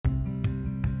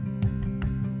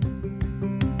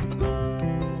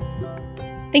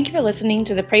Thank you for listening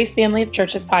to the Praise Family of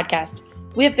Churches podcast.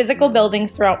 We have physical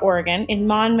buildings throughout Oregon in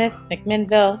Monmouth,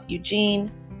 McMinnville,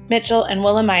 Eugene, Mitchell, and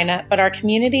Willamina, but our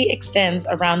community extends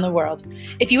around the world.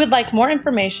 If you would like more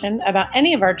information about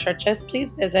any of our churches,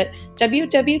 please visit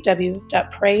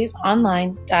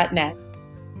www.praiseonline.net.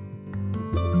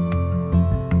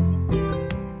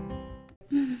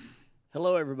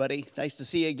 Hello, everybody. Nice to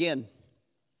see you again.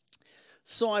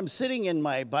 So I'm sitting in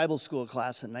my Bible school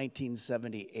class in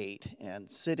 1978, and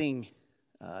sitting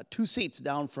 2 seats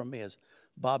down from me is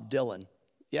Bob Dylan.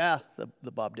 Yeah,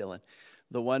 the Bob Dylan.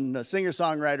 The one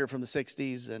singer-songwriter from the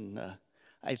 60s, and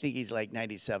I think he's like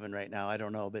 97 right now. I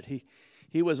don't know, but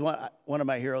he was one of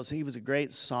my heroes. He was a great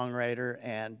songwriter,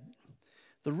 and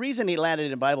the reason he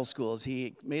landed in Bible school is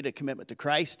he made a commitment to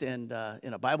Christ and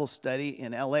in a Bible study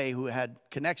in L.A. who had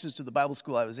connections to the Bible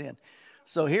school I was in.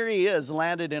 So here he is,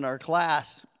 landed in our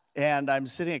class, and I'm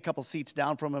sitting a couple seats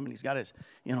down from him, and he's got his,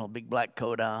 big black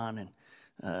coat on, and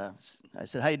I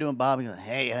said, "How you doing, Bob?" He goes,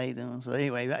 "Hey, how you doing?" So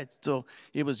anyway, so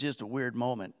it was just a weird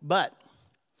moment. But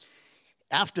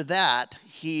after that,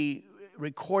 he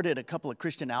recorded a couple of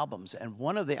Christian albums, and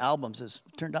one of the albums has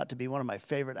turned out to be one of my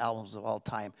favorite albums of all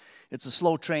time. It's A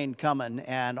Slow Train Comin',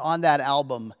 and on that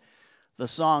album, the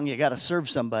song "You Gotta Serve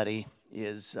Somebody"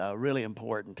 is really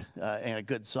important and a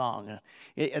good song.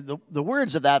 The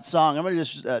words of that song, I'm going to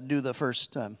just do the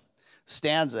first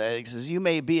stanza. It says, "You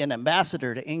may be an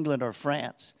ambassador to England or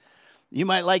France. You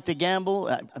might like to gamble."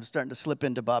 I'm starting to slip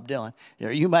into Bob Dylan.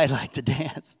 "You might like to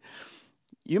dance.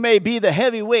 You may be the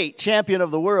heavyweight champion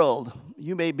of the world.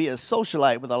 You may be a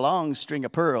socialite with a long string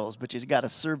of pearls, but you've got to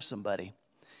serve somebody.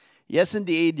 Yes,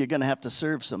 indeed, you're going to have to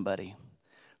serve somebody.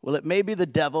 Well, it may be the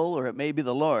devil or it may be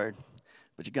the Lord,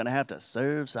 but you're going to have to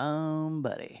serve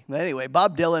somebody." Anyway,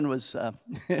 Bob Dylan was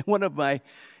one of my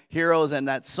heroes, and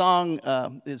that song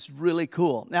is really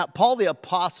cool. Now, Paul the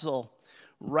Apostle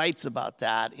writes about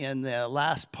that in the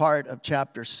last part of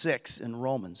chapter 6 in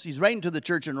Romans. He's writing to the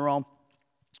church in Rome,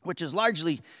 which is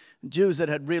largely Jews that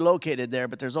had relocated there,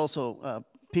 but there's also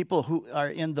people who are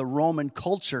in the Roman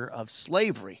culture of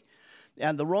slavery.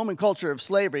 And the Roman culture of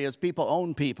slavery is people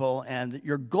own people, and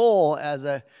your goal as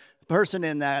a person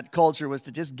in that culture was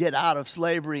to just get out of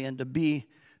slavery and to be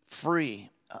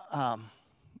free.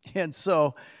 And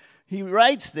so he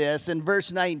writes this in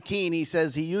verse 19. He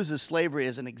says he uses slavery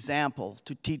as an example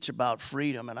to teach about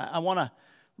freedom. And I want to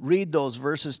read those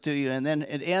verses to you. And then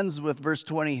it ends with verse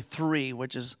 23,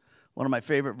 which is one of my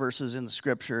favorite verses in the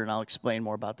scripture. And I'll explain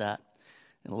more about that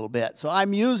in a little bit. "So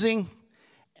I'm using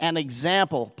an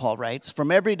example," Paul writes,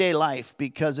 "from everyday life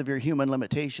because of your human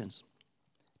limitations.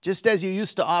 Just as you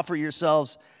used to offer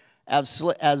yourselves as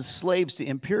slaves to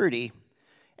impurity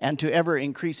and to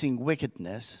ever-increasing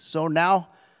wickedness, so now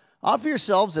offer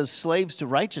yourselves as slaves to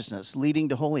righteousness, leading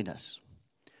to holiness.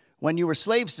 When you were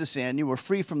slaves to sin, you were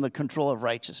free from the control of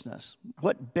righteousness.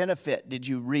 What benefit did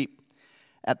you reap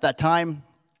at that time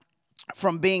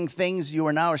from being things you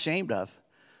are now ashamed of?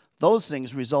 Those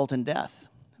things result in death.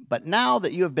 But now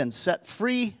that you have been set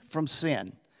free from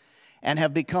sin and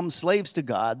have become slaves to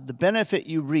God, the benefit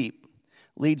you reap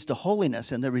leads to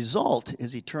holiness, and the result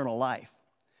is eternal life."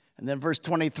 And then verse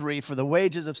 23, "For the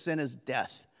wages of sin is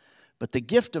death, but the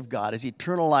gift of God is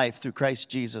eternal life through Christ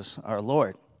Jesus our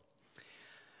Lord."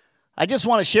 I just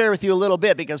want to share with you a little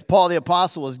bit, because Paul the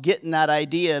Apostle was getting that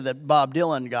idea that Bob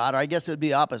Dylan got, or I guess it would be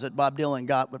the opposite. Bob Dylan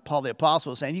got what Paul the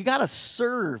Apostle was saying. You got to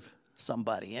serve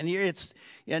somebody. And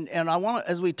I want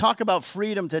to, as we talk about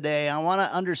freedom today, I want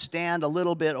to understand a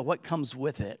little bit of what comes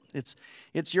with it. It's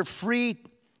you're free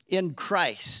in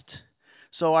Christ.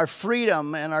 So our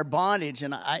freedom and our bondage,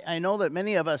 and I know that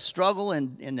many of us struggle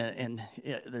in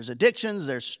there's addictions,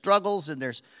 there's struggles, and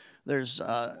there's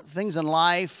things in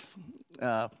life.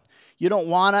 You don't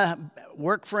want to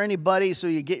work for anybody, so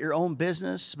you get your own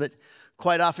business, but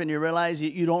quite often you realize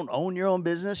you don't own your own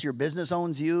business. Your business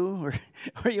owns you,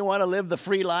 or you want to live the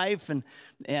free life and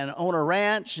own a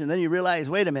ranch, and then you realize,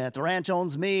 wait a minute, the ranch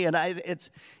owns me, and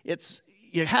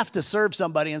you have to serve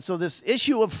somebody. And so this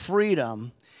issue of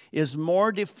freedom is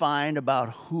more defined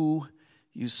about who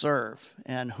you serve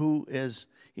and who is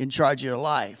in charge of your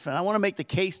life. And I want to make the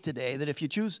case today that if you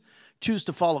choose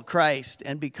to follow Christ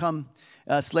and become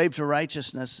a slave to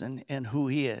righteousness and who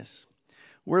he is,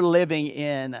 we're living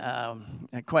in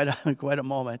quite a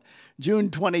moment.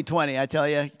 June 2020, I tell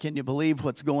you, can you believe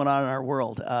what's going on in our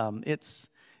world?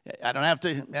 I don't have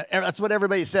to, that's what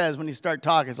everybody says when you start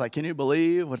talking. It's like, can you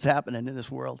believe what's happening in this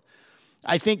world?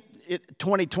 I think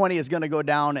 2020 is going to go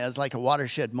down as like a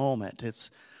watershed moment.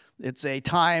 It's a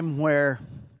time where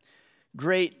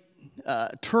great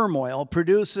turmoil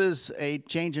produces a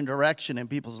change in direction in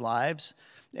people's lives.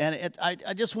 And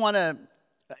I just want to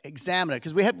examine it,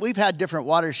 because we've had different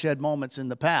watershed moments in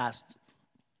the past.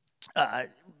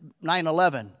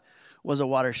 9/11 was a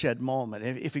watershed moment.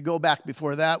 If you go back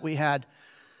before that, we had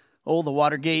the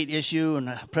Watergate issue, and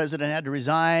the president had to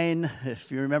resign,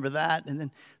 if you remember that. And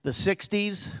then the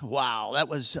 60s, wow, that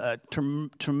was a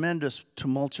tremendous,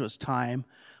 tumultuous time.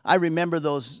 I remember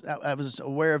those. I was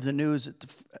aware of the news at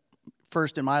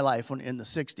first in my life in the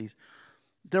 60s.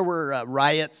 There were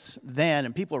riots then,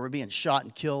 and people were being shot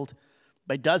and killed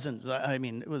by dozens. I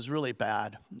mean, it was really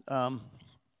bad. Bobby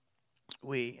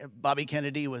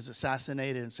Kennedy was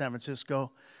assassinated in San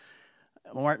Francisco.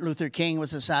 Martin Luther King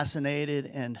was assassinated,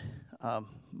 and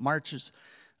marches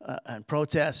and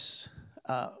protests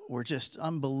were just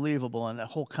unbelievable, and the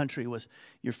whole country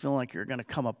you're feeling like you're going to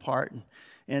come apart.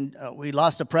 And we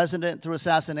lost a president through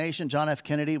assassination. John F.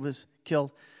 Kennedy was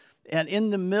killed. And in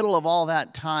the middle of all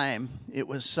that time, it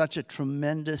was such a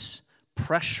tremendous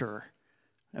pressure.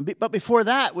 But before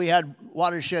that, we had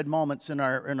watershed moments in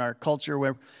our culture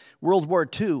where World War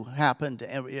II happened.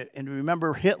 And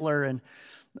remember Hitler and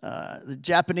the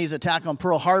Japanese attack on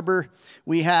Pearl Harbor.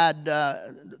 We had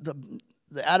the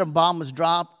atom bomb was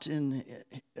dropped, and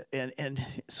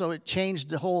so it changed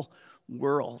the whole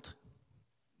world.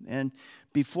 And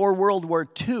before World War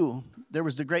II, there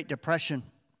was the Great Depression.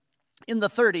 In the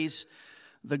 30s,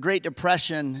 the Great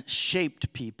Depression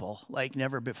shaped people like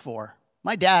never before.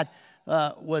 My dad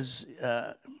was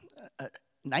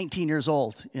 19 years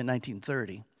old in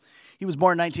 1930. He was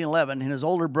born in 1911, and his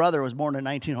older brother was born in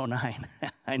 1909.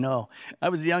 I know. I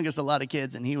was the youngest of a lot of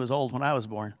kids, and he was old when I was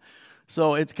born.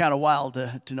 So it's kind of wild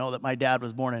to know that my dad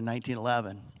was born in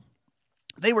 1911.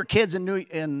 They were kids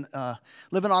living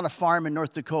on a farm in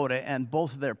North Dakota, and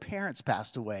both of their parents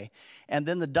passed away. And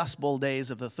then the Dust Bowl days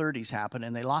of the 30s happened,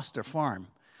 and they lost their farm.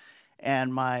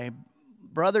 And my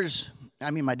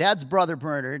dad's brother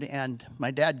Bernard and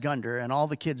my dad Gunder and all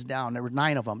the kids down, there were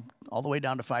 9 of them, all the way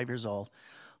down to 5 years old,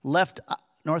 left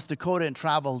North Dakota and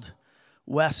traveled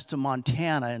west to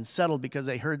Montana and settled because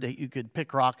they heard that you could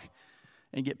pick rock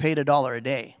and get paid $1 a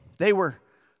day. They were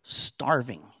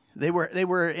starving. They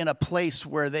were in a place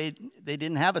where they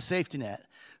didn't have a safety net.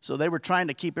 So they were trying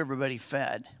to keep everybody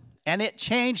fed. And it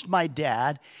changed my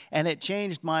dad, and it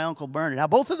changed my Uncle Bernard. Now,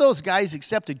 both of those guys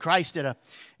accepted Christ at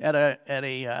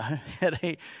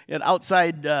an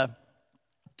outside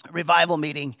revival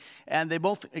meeting, and they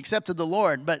both accepted the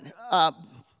Lord. But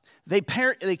they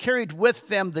carried with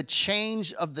them the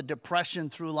change of the Depression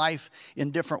through life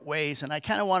in different ways. And I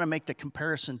kind of want to make the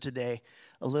comparison today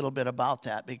a little bit about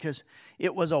that, because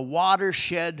it was a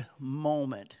watershed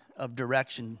moment of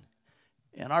direction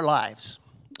in our lives.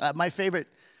 My favorite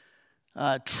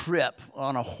trip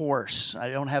on a horse, I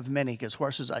don't have many because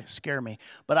horses scare me,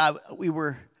 but we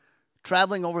were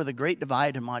traveling over the Great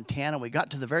Divide in Montana. We got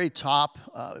to the very top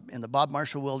in the Bob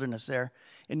Marshall Wilderness there,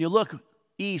 and you look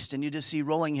east and you just see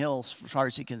rolling hills as far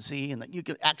as you can see, and you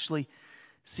could actually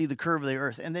see the curve of the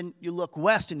earth. And then you look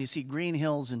west and you see green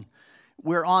hills, and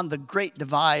we're on the Great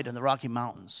Divide in the Rocky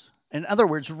Mountains. In other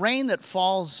words, rain that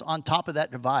falls on top of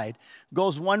that divide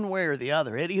goes one way or the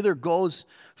other. It either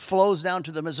flows down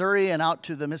to the Missouri and out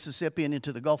to the Mississippi and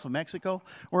into the Gulf of Mexico,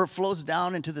 or it flows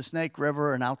down into the Snake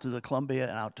River and out to the Columbia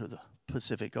and out to the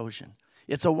Pacific Ocean.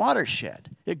 It's a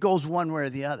watershed. It goes one way or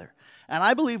the other. And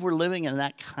I believe we're living in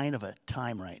that kind of a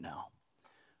time right now,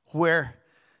 where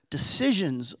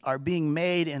decisions are being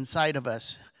made inside of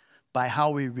us by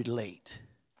how we relate.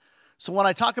 So when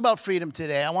I talk about freedom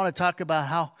today, I want to talk about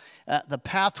how the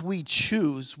path we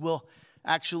choose will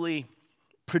actually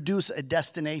produce a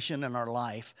destination in our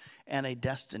life and a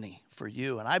destiny for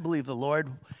you. And I believe the Lord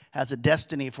has a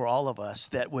destiny for all of us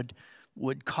that would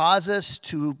cause us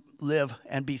to live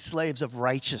and be slaves of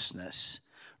righteousness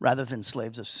rather than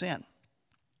slaves of sin.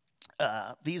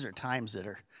 These are times that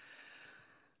are,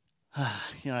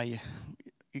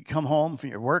 you come home from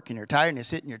your work and you're tired and you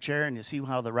sit in your chair and you see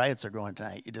how the riots are going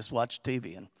tonight. You just watch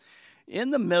TV. And in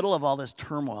the middle of all this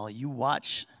turmoil, you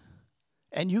watch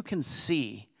and you can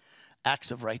see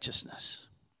acts of righteousness.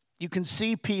 You can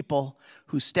see people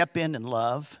who step in and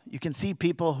love. You can see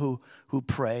people who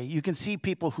pray. You can see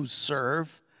people who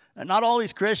serve. And not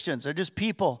always Christians. They're just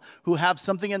people who have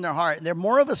something in their heart. They're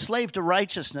more of a slave to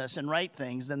righteousness and right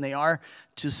things than they are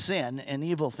to sin and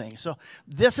evil things. So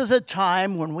this is a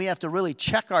time when we have to really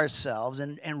check ourselves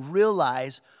and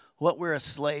realize what we're a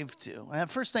slave to. And the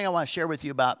first thing I want to share with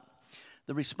you about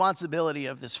the responsibility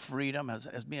of this freedom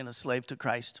as being a slave to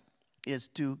Christ is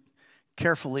to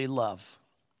carefully love.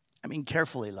 I mean,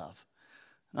 carefully love.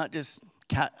 Not just,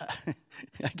 I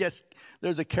guess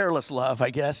there's a careless love,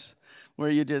 I guess, where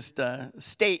you just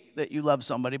state that you love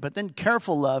somebody. But then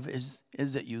careful love is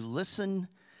that you listen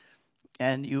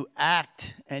and you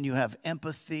act and you have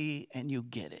empathy and you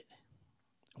get it.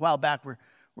 A while back,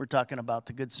 we're talking about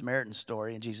the Good Samaritan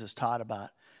story, and Jesus taught about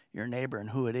your neighbor and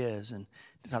who it is. And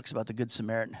he talks about the Good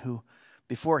Samaritan who,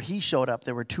 before he showed up,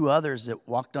 there were two others that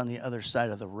walked on the other side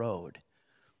of the road,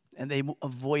 and they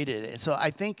avoided it. So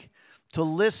I think to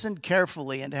listen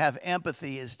carefully and to have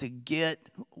empathy is to get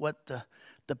what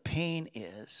the pain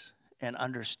is and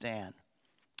understand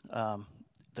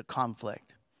the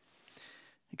conflict.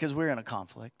 Because we're in a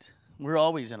conflict. We're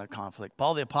always in a conflict.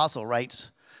 Paul the Apostle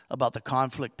writes about the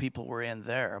conflict people were in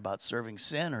there, about serving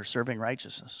sin or serving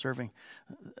righteousness, serving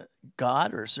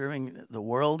God or serving the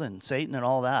world and Satan and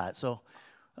all that. So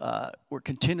we're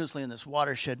continuously in this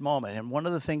watershed moment. And one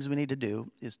of the things we need to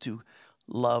do is to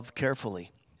love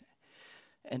carefully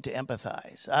and to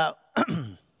empathize.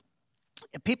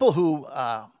 People who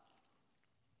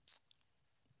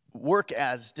work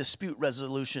as dispute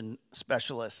resolution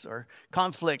specialists or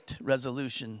conflict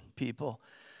resolution people,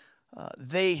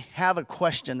 they have a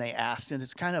question they ask, and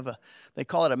it's kind of they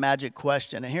call it a magic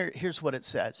question. And here's what it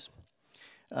says.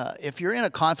 If you're in a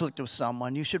conflict with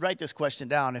someone, you should write this question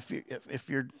down. If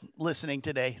you're listening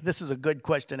today, this is a good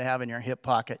question to have in your hip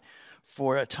pocket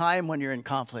for a time when you're in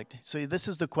conflict. So this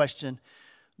is the question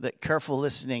that careful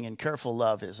listening and careful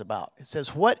love is about. It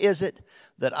says, what is it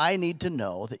that I need to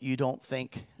know that you don't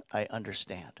think I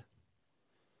understand?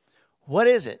 What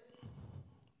is it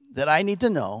that I need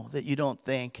to know that you don't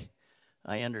think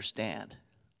I understand?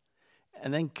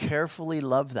 And then carefully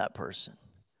love that person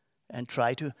and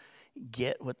try to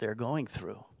get what they're going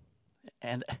through.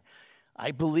 And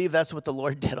I believe that's what the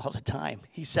Lord did all the time.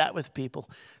 He sat with people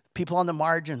on the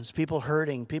margins, people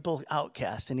hurting, people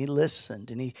outcast, and he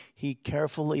listened and he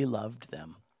carefully loved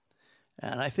them.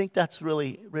 And I think that's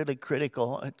really, really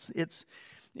critical.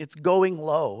 It's going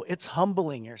low. It's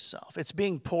humbling yourself. It's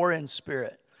being poor in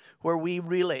spirit, where we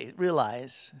really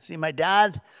realize. See, my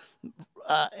dad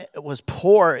was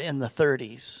poor in the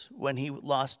 30s when he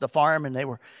lost the farm,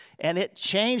 and it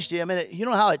changed him. And you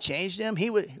know how it changed him?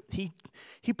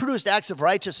 He produced acts of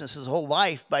righteousness his whole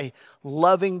life by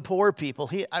loving poor people.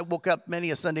 I woke up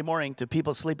many a Sunday morning to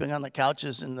people sleeping on the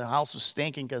couches, and the house was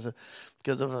stinking because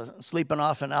of sleeping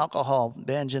off an alcohol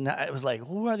binge. And it was like,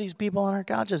 who are these people on our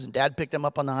couches? And Dad picked them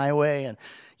up on the highway. And,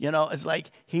 it's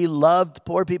like he loved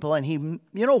poor people. And you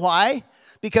know why?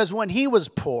 Because when he was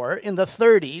poor in the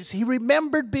 30s, he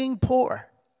remembered being poor.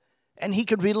 And he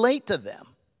could relate to them.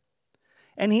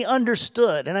 And he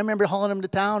understood. And I remember hauling them to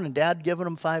town and Dad giving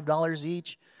them $5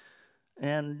 each.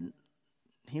 And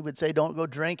he would say, don't go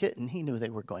drink it. And he knew they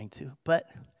were going to. But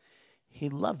he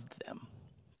loved them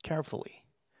carefully.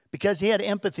 Because he had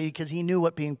empathy, because he knew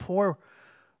what being poor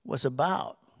was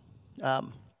about.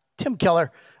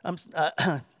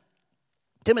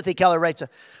 Timothy Keller writes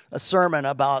a sermon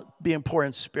about being poor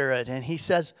in spirit, and he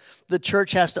says the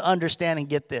church has to understand and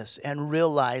get this and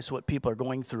realize what people are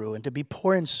going through. And to be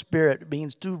poor in spirit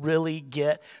means to really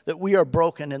get that we are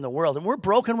broken in the world. And we're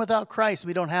broken without Christ.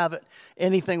 We don't have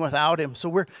anything without him.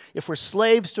 So if we're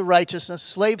slaves to righteousness,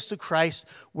 slaves to Christ,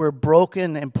 we're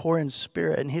broken and poor in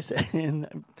spirit. And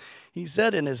he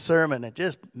said in his sermon, it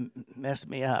just messed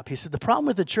me up. He said the problem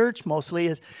with the church mostly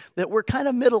is that we're kind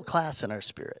of middle class in our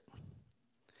spirit.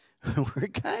 We're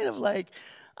kind of like,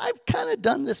 I've kind of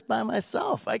done this by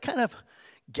myself. I kind of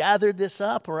gathered this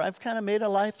up, or I've kind of made a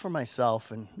life for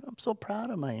myself, and I'm so proud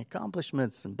of my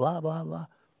accomplishments and blah, blah, blah.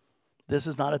 This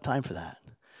is not a time for that.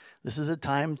 This is a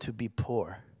time to be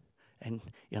poor and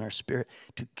in our spirit,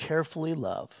 to carefully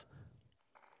love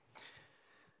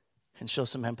and show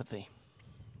some empathy.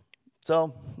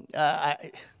 So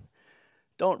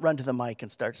don't run to the mic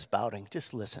and start spouting.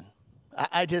 Just listen.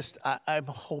 I'm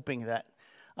hoping that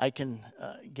I can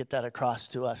get that across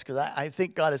to us, because I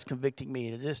think God is convicting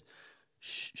me to just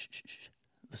shh.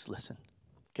 Let's listen,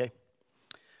 okay?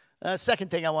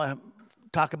 Second thing I want to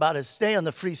talk about is stay on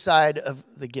the free side of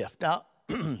the gift. Now,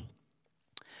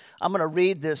 I'm going to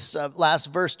read this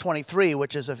last verse 23,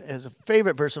 which is a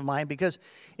favorite verse of mine, because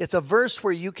it's a verse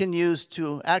where you can use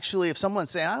to actually, if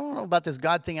someone's saying, I don't know about this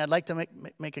God thing, I'd like to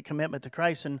make a commitment to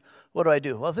Christ, and what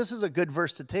do? Well, this is a good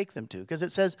verse to take them to, because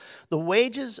it says, the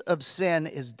wages of sin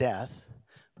is death,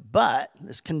 but,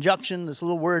 this conjunction, this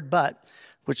little word but,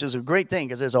 which is a great thing,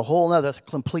 because there's a whole other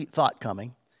complete thought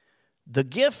coming. The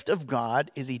gift of God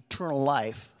is eternal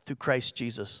life through Christ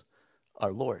Jesus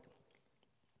our Lord.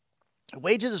 The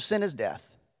wages of sin is death.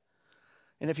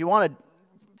 And if you want to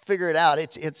figure it out,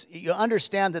 it's you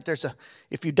understand that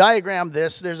if you diagram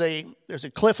this, there's a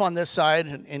cliff on this side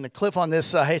and a cliff on this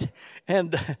side,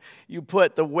 and you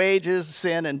put the wages,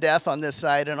 sin, and death on this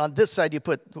side, and on this side you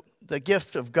put the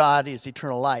gift of God is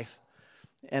eternal life.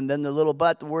 And then the little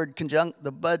but, the word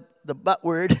the but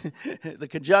word, the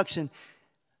conjunction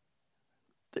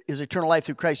is eternal life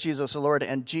through Christ Jesus the Lord,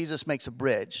 and Jesus makes a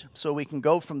bridge. So we can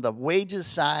go from the wages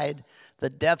side, the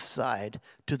death side,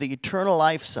 to the eternal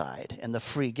life side and the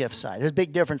free gift side. There's a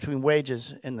big difference between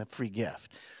wages and the free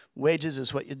gift. Wages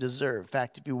is what you deserve. In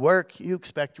fact, if you work, you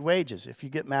expect your wages. If you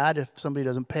get mad if somebody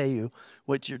doesn't pay you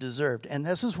what you're deserved. And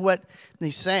this is what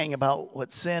he's saying about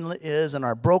what sin is and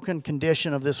our broken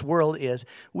condition of this world is.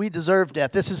 We deserve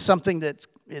death. This is something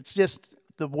it's just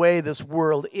the way this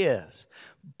world is.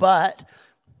 But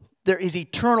there is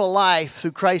eternal life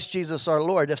through Christ Jesus our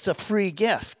Lord. That's a free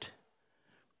gift.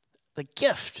 The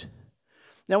gift.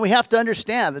 Now we have to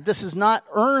understand that this is not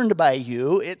earned by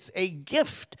you. It's a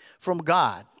gift from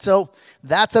God. So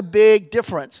that's a big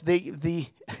difference.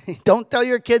 Don't tell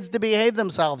your kids to behave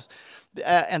themselves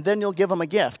and then you'll give them a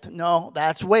gift. No,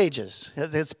 that's wages.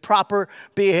 It's proper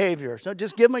behavior. So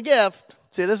just give them a gift.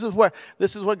 See, this is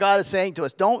what God is saying to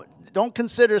us. Don't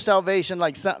consider salvation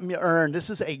like something you earn. This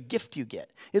is a gift you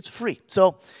get. It's free.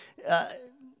 So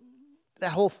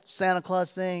that whole Santa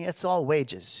Claus thing, it's all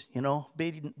wages, you know.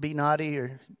 Be naughty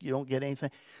or you don't get anything.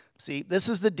 See, this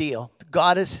is the deal.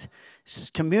 God is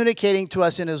communicating to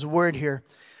us in his word here.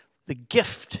 The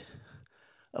gift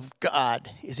of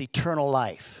God is eternal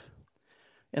life.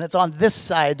 And it's on this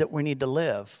side that we need to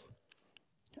live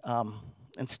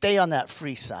and stay on that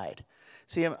free side.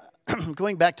 See,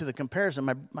 going back to the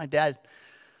comparison, my dad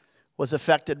was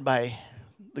affected by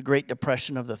the Great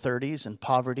Depression of the 30s and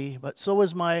poverty, but so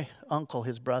was my uncle,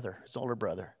 his older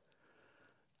brother.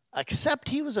 Except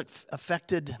he was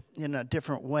affected in a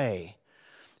different way.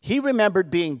 He remembered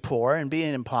being poor and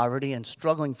being in poverty and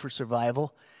struggling for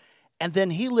survival, and then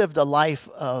he lived a life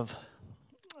of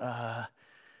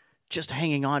just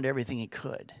hanging on to everything he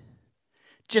could,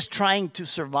 just trying to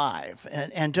survive.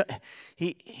 And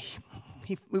he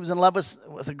was in love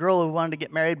with a girl who wanted to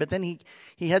get married, but then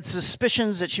he had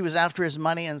suspicions that she was after his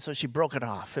money, and so she broke it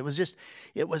off. It was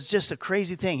just a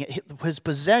crazy thing. His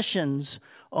possessions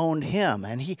owned him,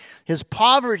 and his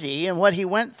poverty and what he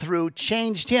went through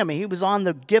changed him. He was on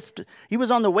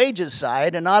the wages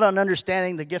side and not on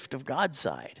understanding the gift of God's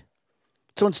side.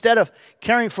 So instead of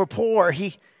caring for poor,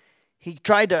 he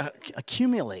tried to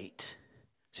accumulate.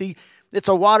 See, it's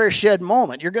a watershed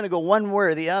moment. You're going to go one way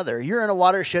or the other. You're in a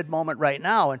watershed moment right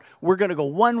now, and we're going to go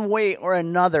one way or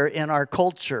another in our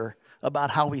culture about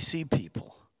how we see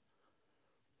people.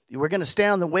 We're going to stay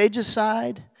on the wages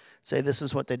side, say this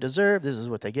is what they deserve, this is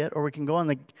what they get, or we can go on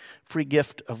the free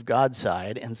gift of God's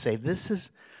side and say this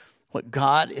is what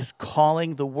God is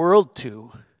calling the world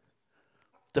to,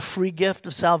 the free gift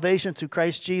of salvation through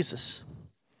Christ Jesus.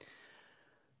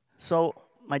 So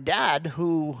my dad,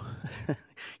 who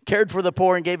cared for the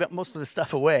poor and gave most of his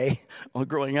stuff away while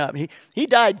growing up, he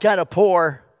died kind of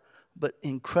poor, but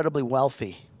incredibly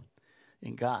wealthy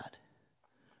in God.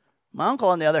 My uncle,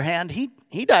 on the other hand,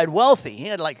 he died wealthy. He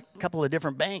had like a couple of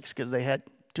different banks because they had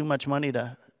too much money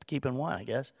to keep in one, I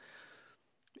guess.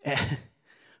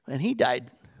 And he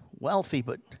died wealthy,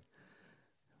 but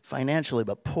financially,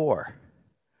 but poor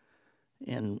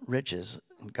in riches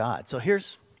in God. So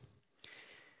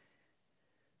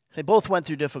they both went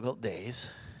through difficult days,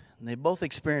 and they both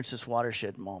experienced this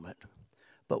watershed moment.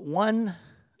 But one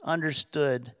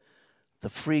understood the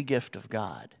free gift of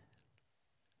God,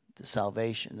 the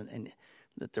salvation, and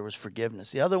that there was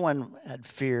forgiveness. The other one had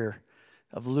fear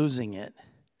of losing it,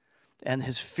 and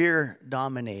his fear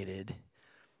dominated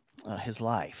his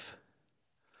life.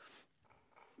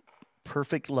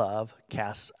 Perfect love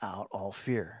casts out all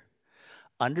fear.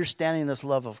 Understanding this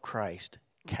love of Christ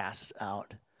casts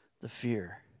out the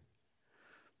fear.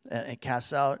 And it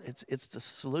casts out, it's the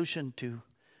solution to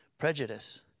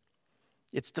prejudice.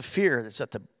 It's the fear that's at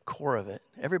the core of it.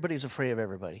 Everybody's afraid of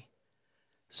everybody.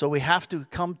 So we have to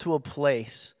come to a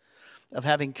place of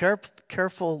having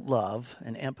careful love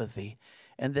and empathy,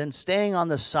 and then staying on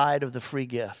the side of the free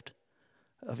gift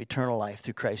of eternal life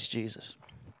through Christ Jesus.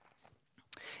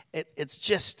 It's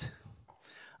just,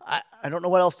 I don't know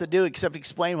what else to do except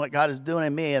explain what God is doing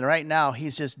in me. And right now,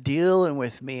 he's just dealing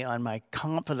with me on my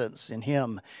confidence in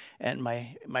him and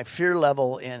my fear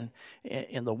level in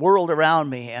the world around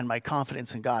me and my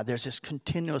confidence in God. There's this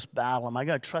continuous battle. Am I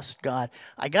going to trust God?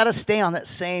 I got to stay on that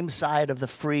same side of the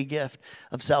free gift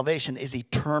of salvation is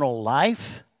eternal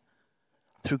life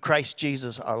through Christ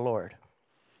Jesus our Lord.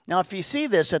 Now, if you see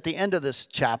this at the end of this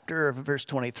chapter of verse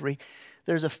 23,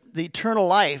 there's the eternal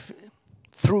life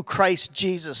through Christ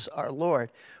Jesus our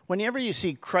Lord. Whenever you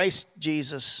see Christ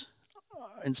Jesus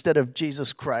instead of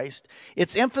Jesus Christ,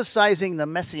 it's emphasizing the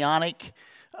messianic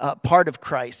part of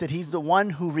Christ, that he's the one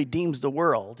who redeems the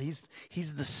world.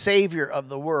 He's the Savior of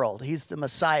the world. He's the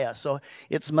Messiah. So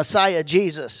it's Messiah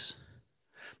Jesus.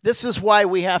 This is why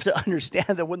we have to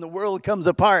understand that when the world comes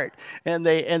apart and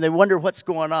they wonder what's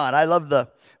going on. I love the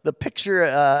picture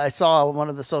I saw on one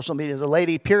of the social medias, a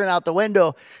lady peering out the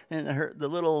window, and the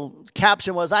little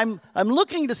caption was, I'm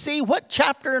looking to see what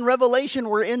chapter in Revelation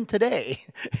we're in today.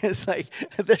 It's like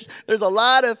there's a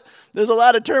lot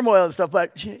of turmoil and stuff,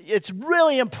 but it's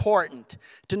really important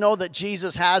to know that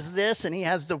Jesus has this, and he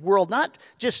has the world not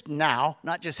just now,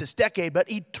 not just this decade,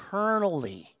 but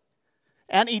eternally.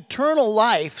 And eternal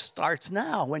life starts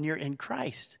now when you're in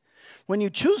Christ. When you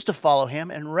choose to follow him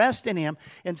and rest in him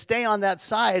and stay on that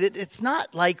side, it's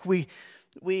not like we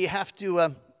have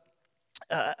to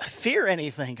fear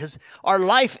anything, because our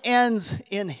life ends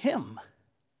in him,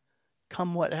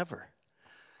 come whatever.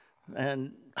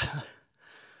 And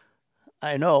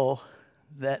I know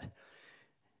that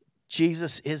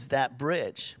Jesus is that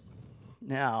bridge.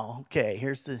 Now, okay,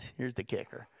 here's the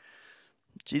kicker.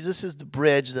 Jesus is the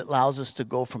bridge that allows us to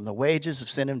go from the wages of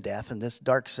sin and death and this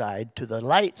dark side to the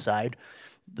light side,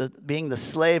 being the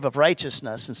slave of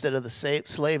righteousness instead of the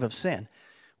slave of sin.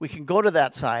 We can go to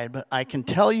that side, but I can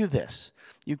tell you this.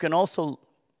 You can also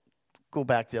go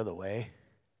back the other way.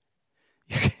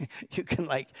 You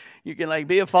can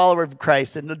be a follower of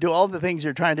Christ and do all the things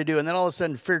you're trying to do, and then all of a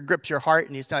sudden fear grips your heart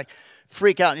and you start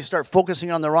freak out and you start focusing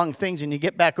on the wrong things, and you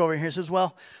get back over here and says,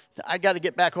 well, I got to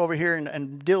get back over here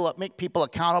and make people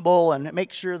accountable and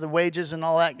make sure the wages and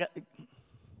all that.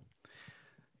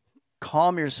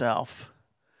 Calm yourself.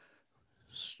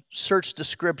 Search the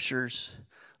scriptures.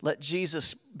 Let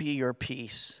Jesus be your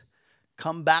peace.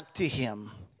 Come back to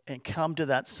him and come to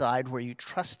that side where you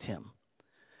trust him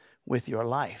with your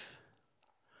life.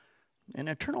 And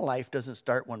eternal life doesn't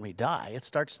start when we die. It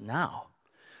starts now.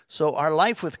 So our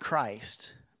life with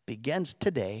Christ begins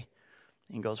today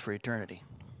and goes for eternity.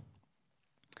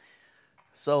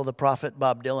 So the prophet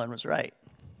Bob Dylan was right.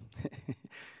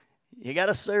 You got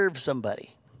to serve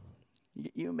somebody.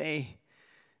 You may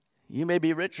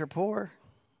be rich or poor.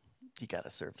 You got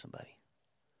to serve somebody.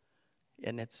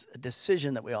 And it's a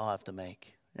decision that we all have to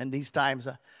make. And these times,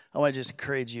 I want to just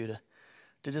encourage you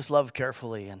to just love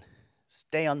carefully and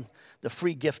stay on the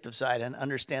free gift of side and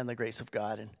understand the grace of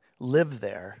God and live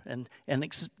there and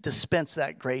dispense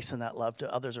that grace and that love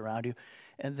to others around you.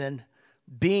 And then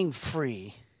being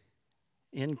free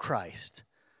in Christ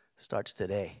starts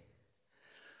today.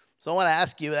 So I want to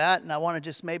ask you that, and I want to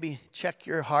just maybe check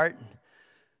your heart.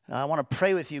 I want to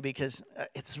pray with you, because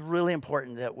it's really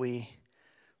important that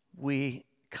we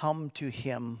come to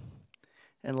him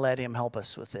and let him help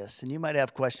us with this. And you might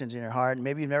have questions in your heart, and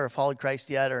maybe you've never followed Christ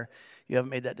yet, or you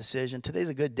haven't made that decision. Today's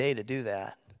a good day to do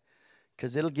that,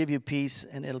 because it'll give you peace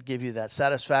and it'll give you that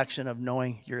satisfaction of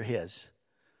knowing you're his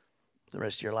the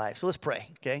rest of your life. So let's pray,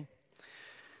 okay?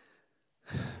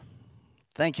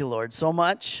 Thank you, Lord, so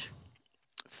much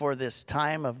for this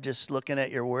time of just looking at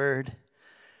your word.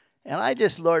 And I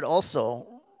just, Lord, also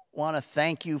want to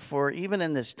thank you for, even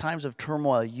in these times of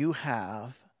turmoil, you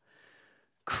have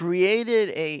created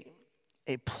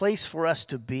a place for us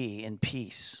to be in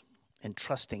peace and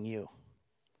trusting you.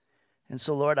 And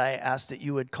so, Lord, I ask that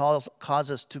you would cause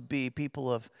us to be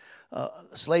people of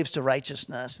slaves to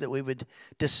righteousness, that we would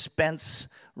dispense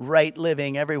right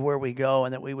living everywhere we go,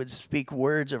 and that we would speak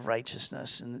words of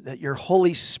righteousness, and that your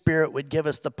Holy Spirit would give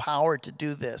us the power to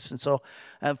do this. And so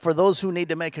for those who need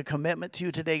to make a commitment to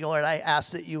you today, Lord, I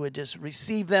ask that you would just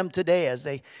receive them today as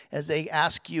they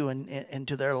ask you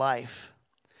into their life.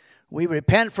 We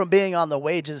repent from being on the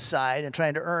wages side and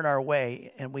trying to earn our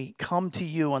way, and we come to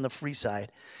you on the free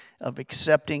side of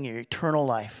accepting your eternal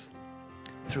life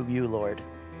through you, Lord,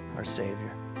 our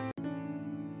Savior.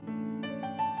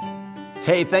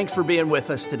 Hey, thanks for being with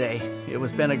us today. It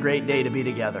has been a great day to be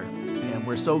together, and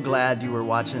we're so glad you were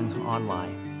watching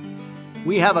online.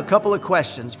 We have a couple of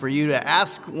questions for you to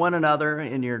ask one another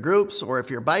in your groups, or if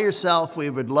you're by yourself,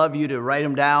 we would love you to write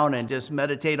them down and just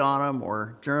meditate on them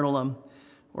or journal them,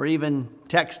 or even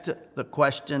text the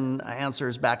question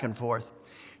answers back and forth.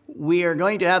 We are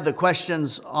going to have the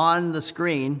questions on the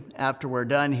screen after we're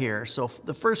done here. So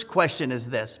the first question is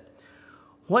this: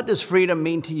 what does freedom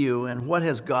mean to you, and what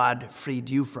has God freed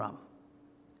you from?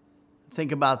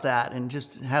 Think about that and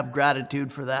just have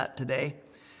gratitude for that today.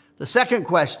 The second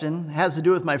question has to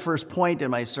do with my first point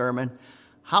in my sermon.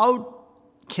 How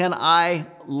can I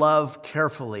love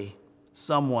carefully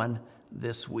someone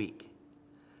this week?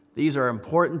 These are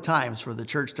important times for the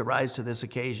church to rise to this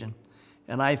occasion.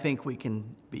 And I think we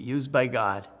can be used by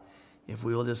God if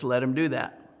we will just let him do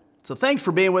that. So thanks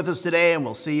for being with us today, and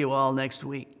we'll see you all next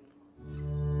week.